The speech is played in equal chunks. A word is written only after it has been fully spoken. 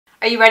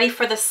Are you ready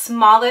for the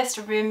smallest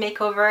room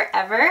makeover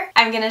ever?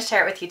 I'm gonna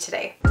share it with you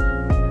today.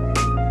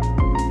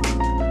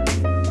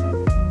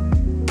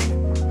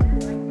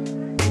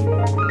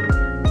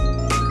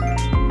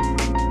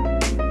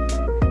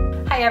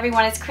 Hi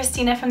everyone, it's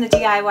Christina from the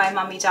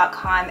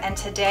DIYmommy.com, and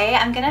today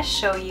I'm going to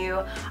show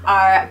you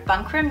our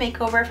bunk room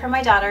makeover for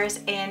my daughters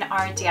in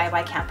our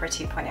DIY camper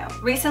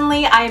 2.0.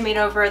 Recently I made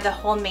over the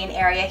whole main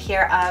area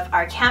here of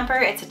our camper.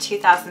 It's a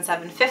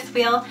 2007 fifth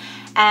wheel,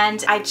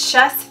 and I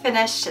just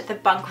finished the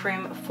bunk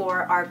room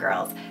for our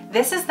girls.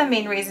 This is the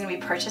main reason we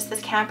purchased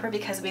this camper,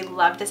 because we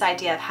love this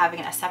idea of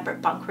having a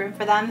separate bunk room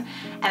for them,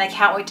 and I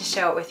can't wait to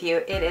show it with you.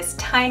 It is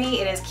tiny,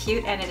 it is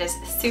cute, and it is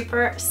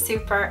super,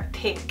 super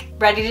pink.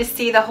 Ready to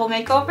see the whole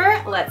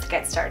makeover? Let's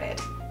get started.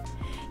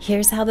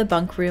 Here's how the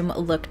bunk room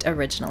looked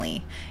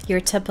originally.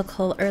 Your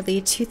typical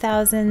early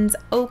 2000s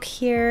oak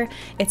here.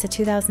 It's a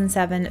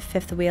 2007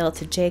 fifth wheel.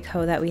 It's a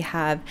Jayco that we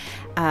have.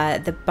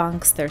 The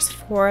bunks, there's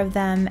 4 of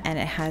them, and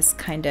it has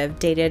kind of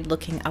dated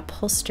looking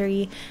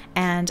upholstery,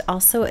 and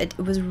also it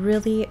was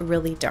really,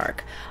 really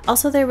dark.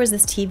 Also, there was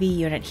this TV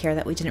unit here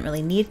that we didn't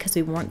really need because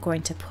we weren't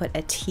going to put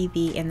a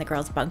TV in the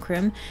girls' bunk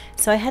room,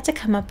 so I had to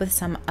come up with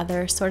some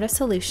other sort of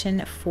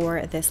solution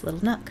for this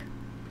little nook.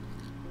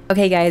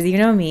 Okay guys, you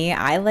know me,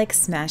 I like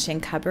smashing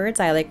cupboards.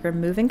 I like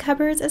removing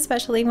cupboards,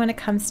 especially when it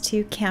comes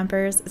to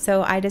campers.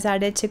 So I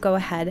decided to go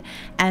ahead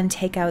and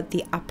take out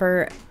the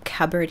upper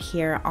cupboard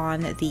here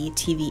on the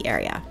TV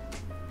area.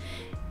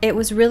 It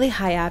was really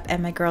high up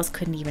and my girls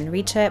couldn't even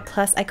reach it.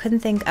 Plus I couldn't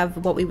think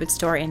of what we would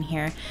store in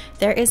here.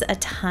 There is a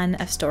ton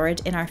of storage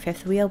in our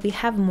fifth wheel. We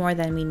have more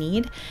than we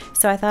need.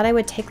 So I thought I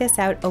would take this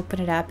out,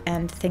 open it up,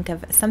 and think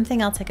of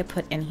something else I could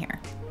put in here.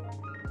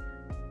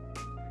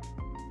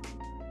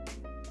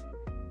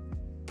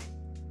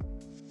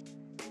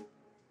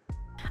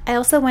 I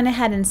also went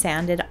ahead and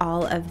sanded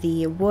all of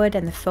the wood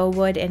and the faux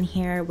wood in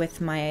here with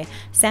my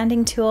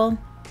sanding tool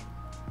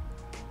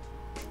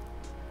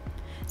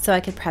so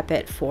I could prep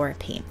it for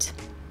paint.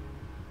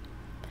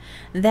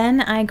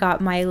 Then I got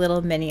my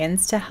little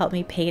minions to help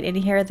me paint in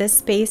here. This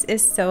space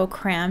is so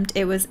cramped.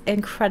 It was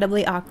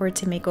incredibly awkward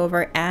to make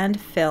over and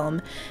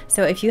film.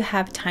 So if you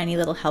have tiny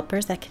little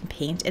helpers that can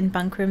paint in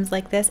bunk rooms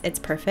like this, it's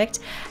perfect.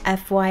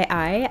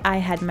 FYI, I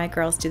had my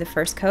girls do the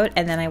first coat,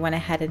 and then I went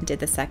ahead and did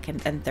the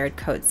second and third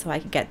coat so I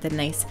could get the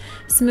nice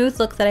smooth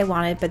look that I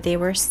wanted, but they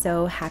were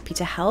so happy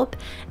to help,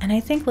 and I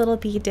think Little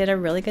B did a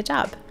really good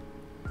job.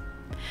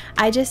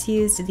 I just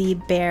used the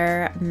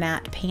bare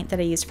matte paint that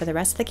I used for the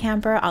rest of the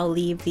camper. I'll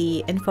leave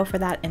the info for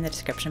that in the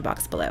description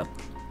box below.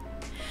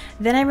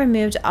 Then I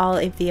removed all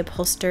of the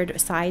upholstered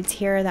sides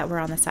here that were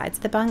on the sides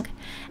of the bunk,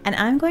 and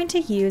I'm going to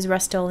use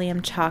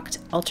Rust-Oleum chalked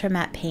ultra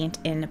matte paint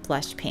in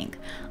blush pink.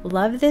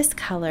 Love this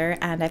color,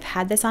 and I've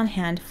had this on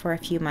hand for a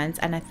few months,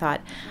 and I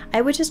thought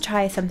I would just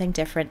try something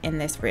different in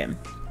this room.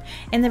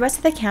 In the rest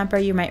of the camper,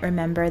 you might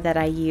remember that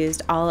I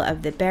used all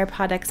of the Behr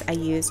products. I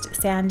used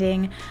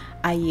sanding,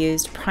 I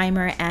used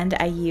primer, and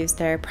I used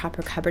their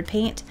proper cupboard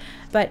paint.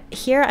 But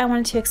here I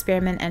wanted to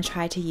experiment and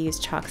try to use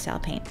chalk style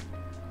paint.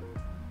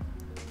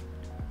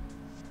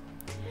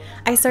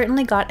 I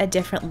certainly got a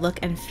different look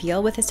and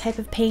feel with this type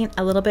of paint,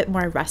 a little bit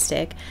more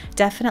rustic,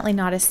 definitely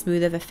not as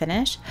smooth of a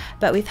finish,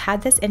 but we've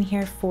had this in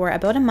here for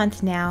about a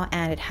month now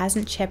and it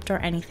hasn't chipped or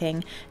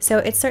anything, so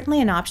it's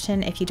certainly an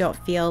option if you don't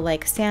feel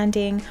like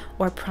sanding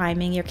or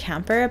priming your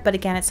camper, but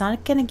again, it's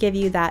not going to give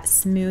you that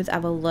smooth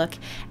of a look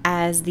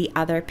as the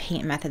other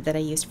paint method that I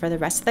used for the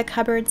rest of the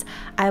cupboards.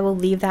 I will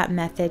leave that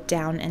method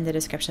down in the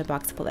description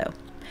box below.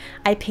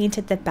 I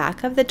painted the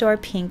back of the door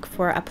pink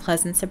for a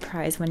pleasant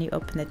surprise when you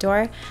open the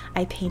door.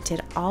 I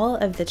painted all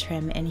of the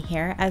trim in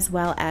here as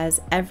well as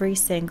every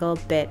single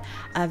bit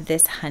of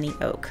this honey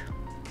oak.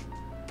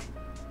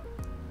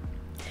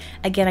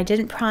 Again, I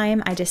didn't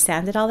prime, I just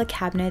sanded all the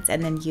cabinets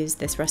and then used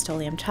this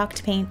Rust-Oleum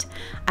chalked paint.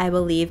 I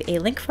will leave a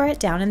link for it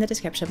down in the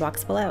description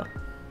box below.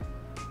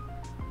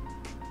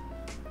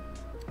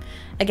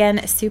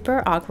 Again,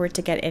 super awkward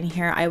to get in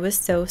here. I was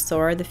so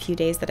sore the few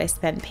days that I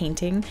spent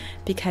painting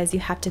because you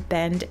have to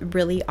bend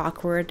really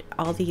awkward,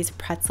 all these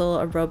pretzel,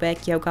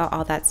 aerobic, yoga,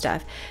 all that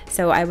stuff.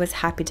 So I was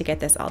happy to get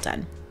this all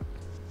done.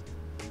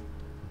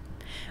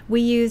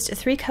 We used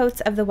 3 coats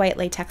of the white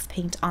latex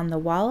paint on the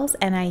walls,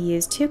 and I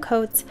used 2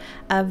 coats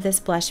of this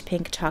blush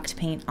pink chalked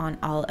paint on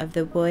all of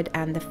the wood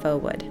and the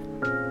faux wood.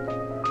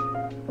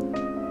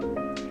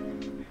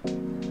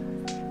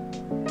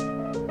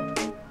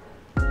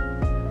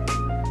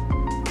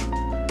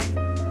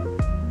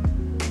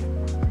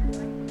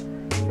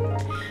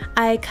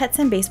 I cut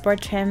some baseboard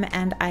trim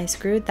and I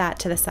screwed that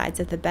to the sides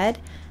of the bed.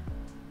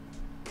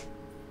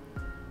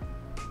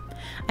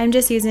 I'm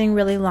just using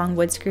really long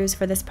wood screws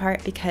for this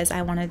part because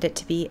I wanted it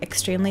to be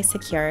extremely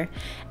secure.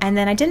 And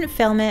then I didn't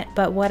film it,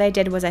 but what I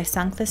did was I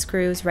sunk the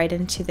screws right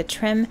into the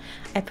trim.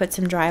 I put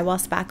some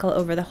drywall spackle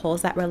over the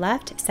holes that were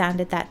left,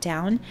 sanded that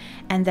down,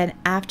 and then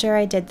after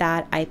I did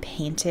that, I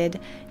painted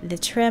the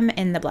trim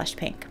in the blush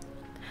pink.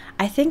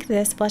 I think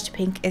this blush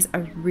pink is a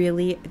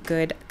really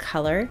good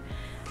color.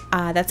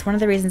 That's one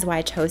of the reasons why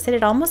I chose it.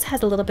 It almost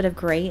has a little bit of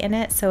gray in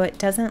it, so it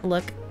doesn't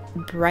look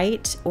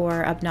bright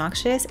or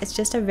obnoxious. It's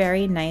just a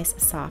very nice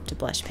soft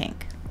blush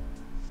pink.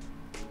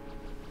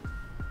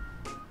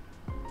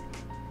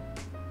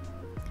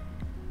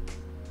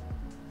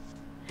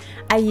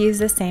 I use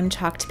the same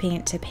chalked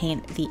paint to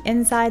paint the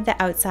inside,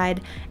 the outside,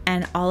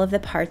 and all of the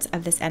parts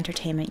of this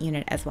entertainment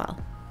unit as well.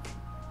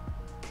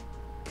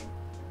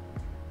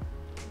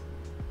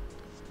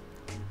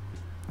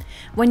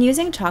 When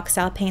using chalk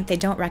style paint, they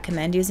don't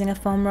recommend using a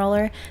foam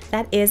roller.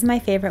 That is my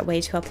favorite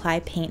way to apply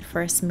paint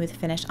for a smooth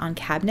finish on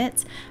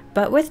cabinets,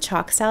 but with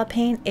chalk style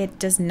paint, it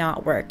does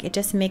not work. It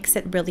just makes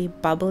it really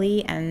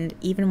bubbly and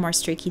even more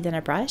streaky than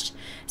a brush.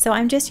 So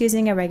I'm just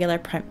using a regular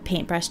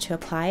paintbrush to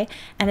apply,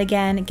 and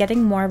again,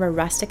 getting more of a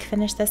rustic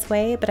finish this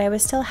way, but I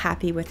was still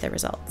happy with the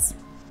results.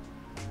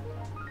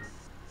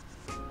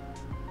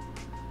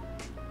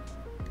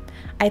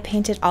 I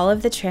painted all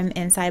of the trim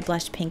inside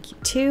blush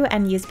pink too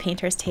and used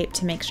painter's tape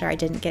to make sure I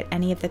didn't get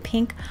any of the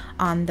pink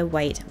on the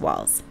white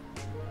walls.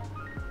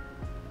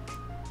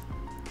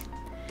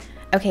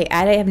 Okay,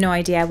 I have no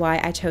idea why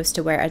I chose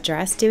to wear a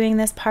dress doing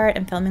this part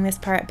and filming this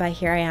part, but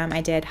here I am, I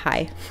did,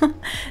 hi.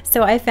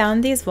 So I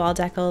found these wall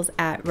decals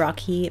at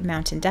Rocky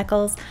Mountain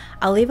Decals.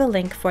 I'll leave a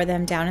link for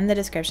them down in the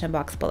description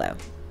box below.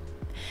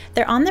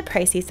 They're on the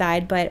pricey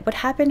side, but what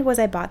happened was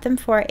I bought them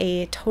for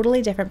a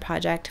totally different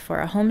project for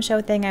a home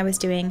show thing I was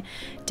doing,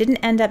 didn't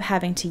end up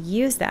having to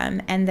use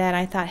them, and then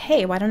I thought,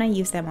 hey, why don't I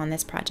use them on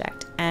this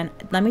project? And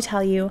let me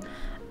tell you,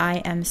 I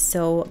am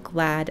so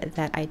glad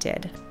that I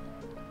did.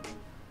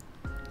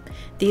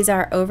 These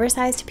are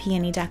oversized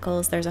peony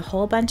decals. There's a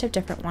whole bunch of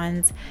different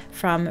ones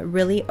from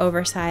really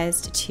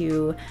oversized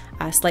to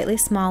slightly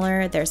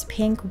smaller. There's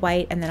pink,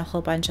 white, and then a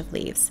whole bunch of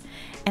leaves.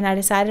 And I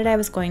decided I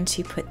was going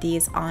to put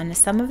these on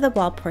some of the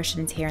wall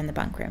portions here in the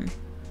bunk room.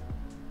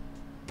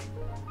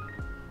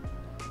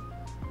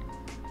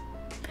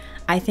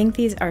 I think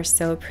these are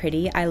so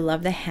pretty. I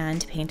love the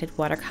hand painted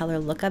watercolor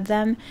look of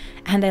them,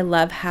 and I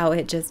love how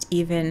it just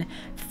even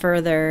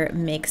further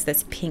makes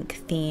this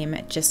pink theme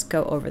just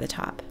go over the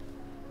top.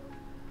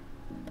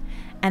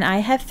 And I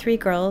have 3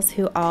 girls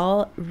who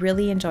all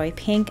really enjoy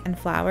pink and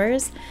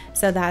flowers,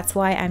 so that's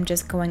why I'm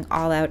just going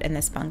all out in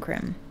this bunk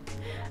room.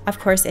 Of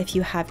course, if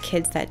you have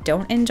kids that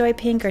don't enjoy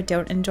pink or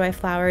don't enjoy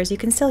flowers, you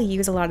can still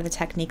use a lot of the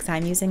techniques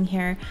I'm using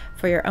here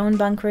for your own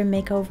bunk room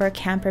makeover,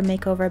 camper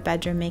makeover,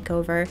 bedroom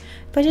makeover,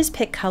 but just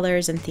pick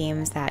colors and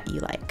themes that you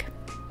like.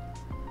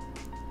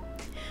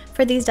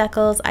 For these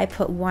decals, I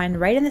put one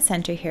right in the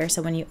center here,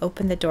 so when you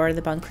open the door to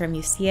the bunk room,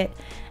 you see it,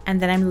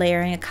 and then I'm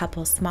layering a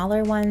couple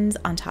smaller ones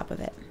on top of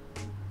it.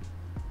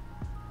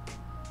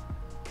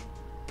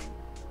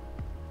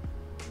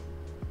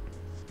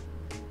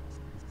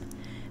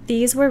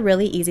 These were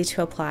really easy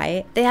to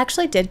apply. They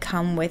actually did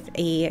come with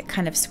a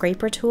kind of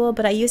scraper tool,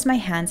 but I used my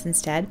hands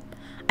instead.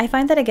 I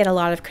find that I get a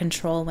lot of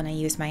control when I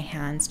use my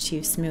hands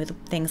to smooth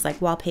things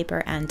like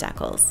wallpaper and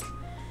decals.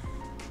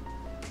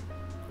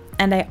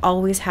 And I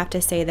always have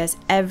to say this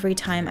every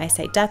time I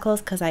say decals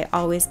because I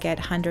always get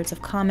hundreds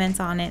of comments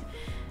on it.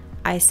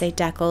 I say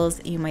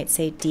decals, you might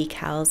say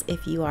decals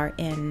if you are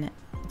in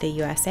the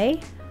USA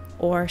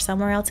or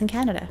somewhere else in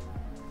Canada.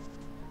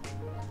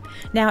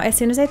 Now, as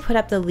soon as I put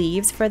up the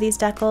leaves for these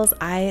decals,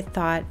 I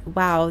thought,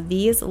 wow,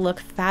 these look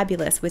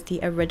fabulous with the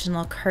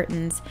original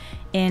curtains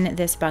in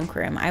this bunk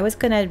room. I was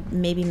gonna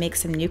maybe make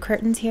some new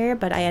curtains here,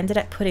 but I ended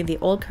up putting the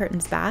old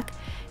curtains back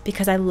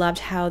because I loved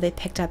how they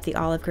picked up the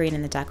olive green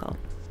in the decal.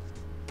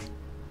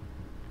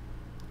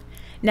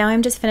 Now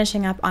I'm just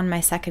finishing up on my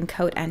second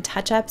coat and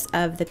touch-ups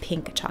of the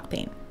pink chalk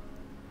paint.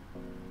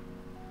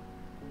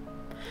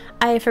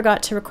 I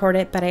forgot to record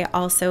it, but I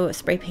also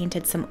spray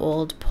painted some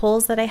old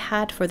pulls that I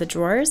had for the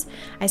drawers.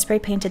 I spray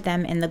painted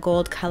them in the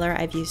gold color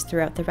I've used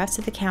throughout the rest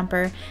of the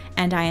camper,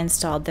 and I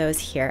installed those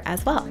here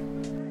as well.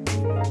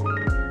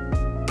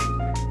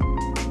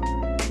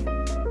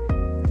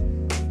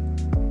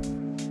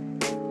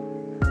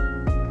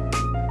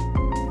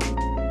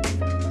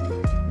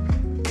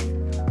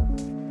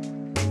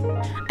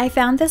 I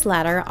found this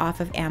ladder off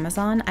of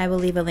Amazon. I will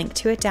leave a link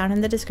to it down in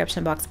the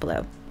description box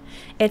below.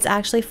 It's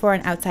actually for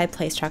an outside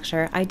play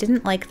structure. I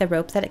didn't like the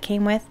rope that it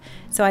came with,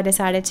 so I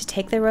decided to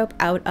take the rope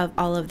out of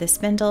all of the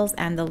spindles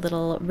and the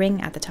little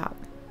ring at the top.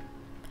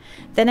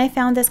 Then I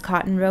found this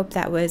cotton rope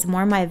that was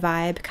more my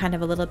vibe, kind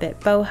of a little bit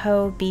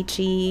boho,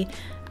 beachy,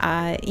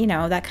 you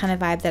know, that kind of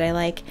vibe that I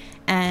like,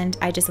 and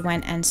I just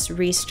went and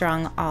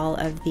restrung all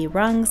of the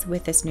rungs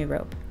with this new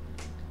rope.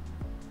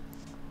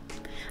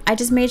 I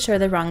just made sure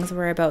the rungs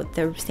were about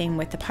the same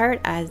width apart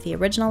as the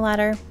original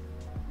ladder.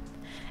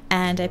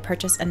 And I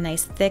purchased a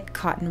nice thick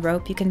cotton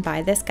rope. You can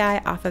buy this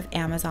guy off of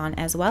Amazon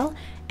as well,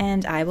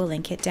 and I will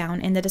link it down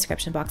in the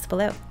description box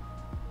below.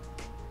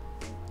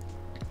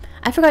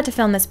 I forgot to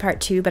film this part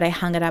too, but I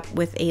hung it up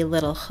with a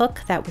little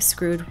hook that was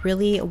screwed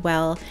really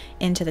well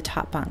into the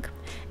top bunk,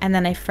 and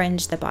then I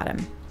fringed the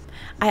bottom.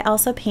 I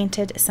also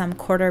painted some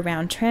quarter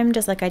round trim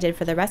just like I did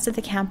for the rest of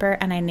the camper,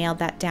 and I nailed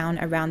that down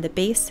around the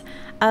base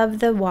of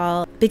the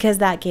wall because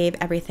that gave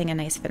everything a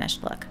nice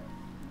finished look.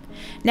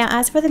 Now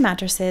as for the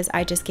mattresses,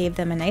 I just gave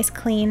them a nice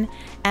clean,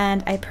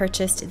 and I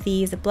purchased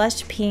these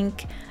blush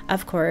pink,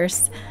 of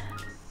course,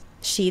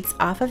 sheets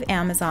off of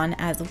Amazon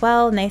as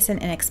well, nice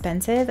and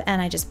inexpensive,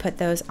 and I just put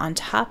those on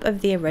top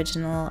of the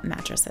original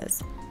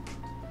mattresses.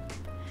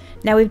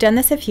 Now we've done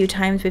this a few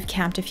times, we've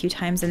camped a few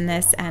times in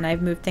this, and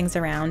I've moved things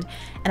around,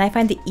 and I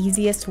find the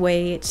easiest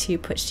way to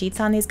put sheets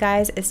on these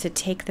guys is to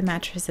take the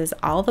mattresses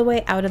all the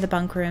way out of the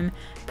bunk room,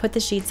 put the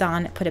sheets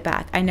on, put it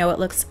back. I know it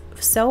looks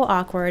so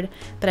awkward,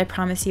 but I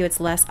promise you it's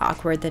less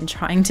awkward than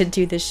trying to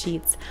do the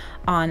sheets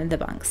on the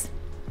bunks.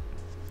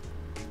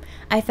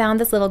 I found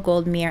this little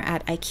gold mirror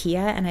at IKEA,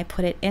 and I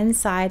put it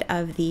inside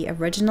of the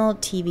original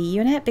TV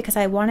unit because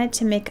I wanted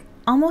to make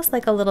almost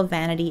like a little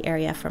vanity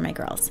area for my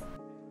girls.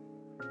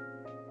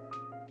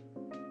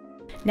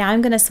 Now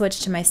I'm going to switch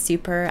to my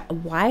super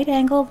wide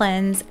angle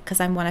lens because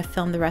I want to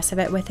film the rest of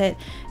it with it.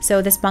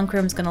 So this bunk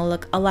room is going to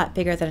look a lot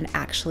bigger than it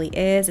actually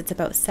is. It's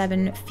about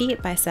 7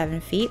 feet by 7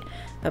 feet,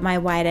 but my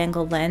wide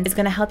angle lens is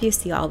going to help you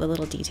see all the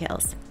little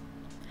details.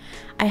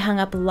 I hung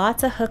up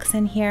lots of hooks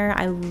in here.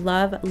 I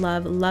love,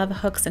 love, love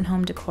hooks in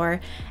home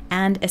decor,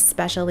 and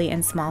especially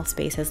in small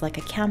spaces like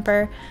a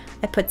camper.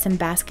 I put some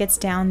baskets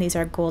down. These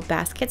are gold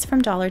baskets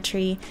from Dollar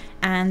Tree,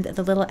 and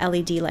the little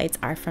LED lights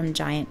are from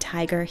Giant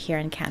Tiger here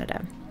in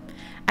Canada.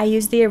 I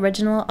used the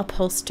original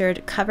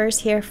upholstered covers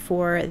here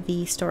for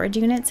the storage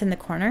units in the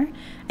corner.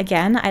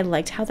 Again, I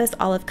liked how this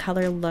olive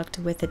color looked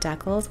with the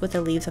decals, with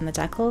the leaves on the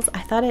decals. I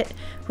thought it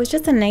was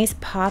just a nice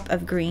pop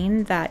of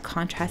green that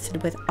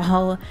contrasted with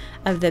all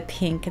of the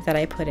pink that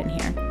I put in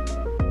here.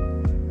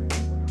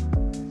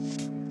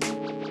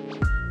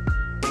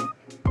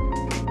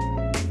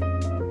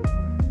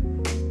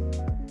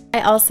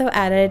 I also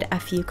added a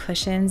few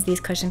cushions. These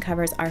cushion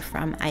covers are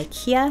from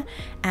IKEA,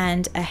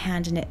 and a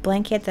hand knit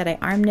blanket that I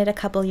arm knit a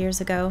couple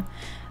years ago.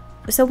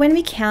 So when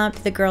we camp,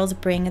 the girls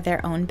bring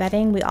their own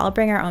bedding. We all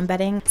bring our own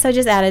bedding. So I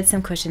just added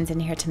some cushions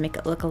in here to make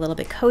it look a little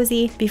bit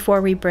cozy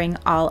before we bring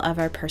all of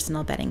our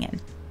personal bedding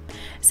in.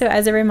 So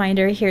as a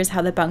reminder, here's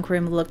how the bunk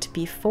room looked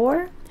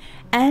before,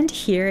 and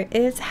here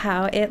is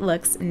how it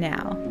looks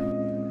now.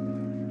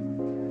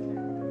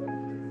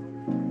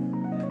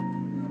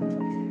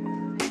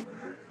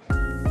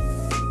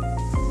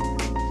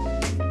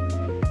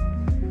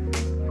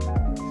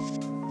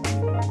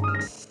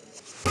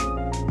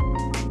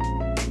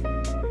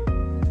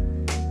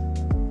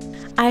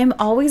 I'm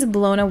always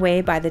blown away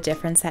by the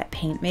difference that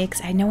paint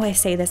makes. I know I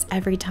say this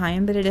every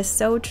time, but it is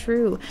so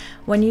true.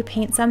 When you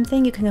paint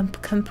something, you can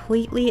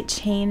completely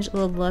change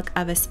the look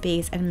of a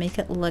space and make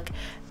it look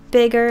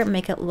bigger,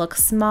 make it look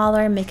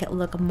smaller, make it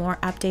look more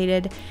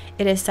updated.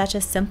 It is such a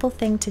simple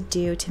thing to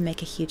do to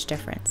make a huge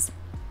difference.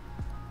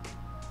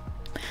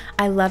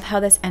 I love how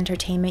this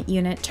entertainment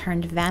unit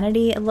turned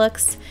vanity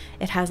looks.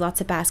 It has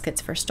lots of baskets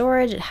for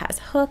storage, it has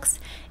hooks,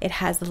 it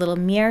has the little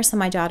mirror so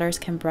my daughters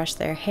can brush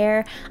their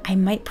hair. I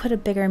might put a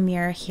bigger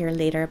mirror here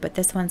later, but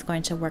this one's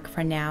going to work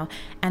for now,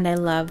 and I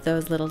love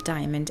those little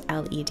diamond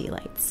LED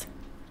lights.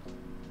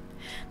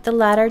 The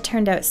ladder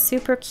turned out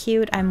super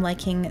cute. I'm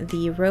liking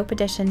the rope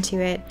addition to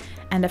it,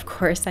 and of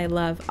course I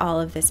love all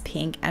of this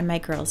pink, and my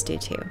girls do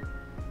too.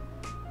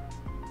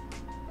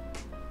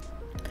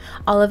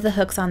 All of the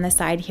hooks on the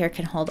side here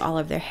can hold all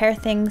of their hair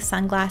things,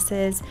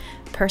 sunglasses,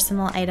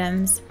 personal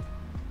items.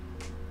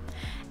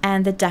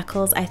 And the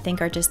decals, I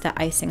think, are just the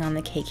icing on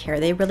the cake here.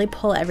 They really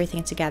pull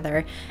everything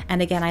together.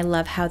 And again, I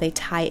love how they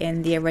tie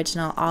in the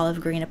original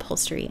olive green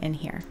upholstery in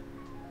here.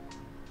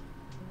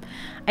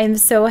 I'm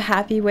so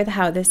happy with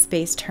how this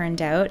space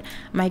turned out.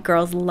 My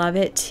girls love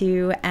it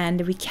too,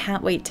 and we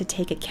can't wait to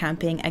take it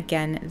camping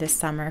again this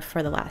summer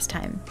for the last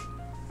time.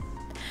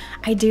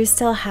 I do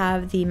still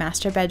have the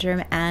master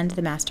bedroom and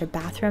the master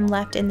bathroom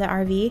left in the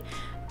RV,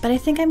 but I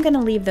think I'm going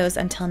to leave those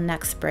until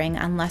next spring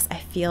unless I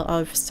feel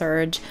a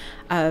surge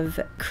of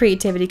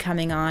creativity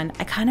coming on.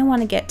 I kind of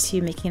want to get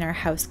to making our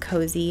house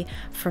cozy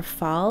for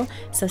fall,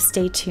 so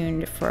stay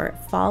tuned for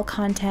fall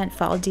content,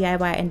 fall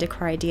DIY and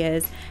decor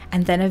ideas,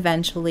 and then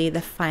eventually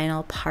the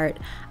final part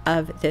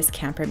of this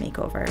camper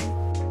makeover.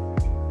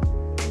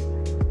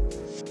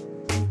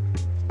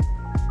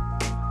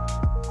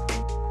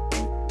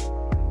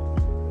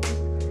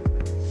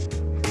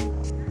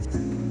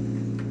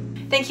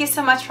 Thank you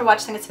so much for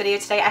watching this video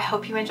today. I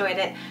hope you enjoyed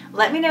it.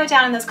 Let me know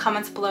down in those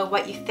comments below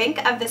what you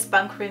think of this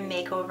bunk room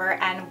makeover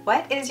and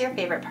what is your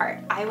favorite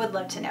part. I would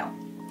love to know.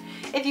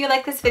 If you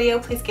like this video,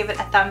 please give it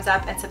a thumbs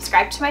up and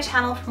subscribe to my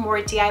channel for more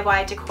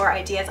DIY decor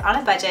ideas on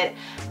a budget.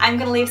 I'm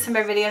going to leave some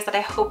more videos that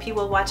I hope you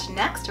will watch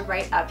next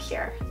right up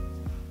here.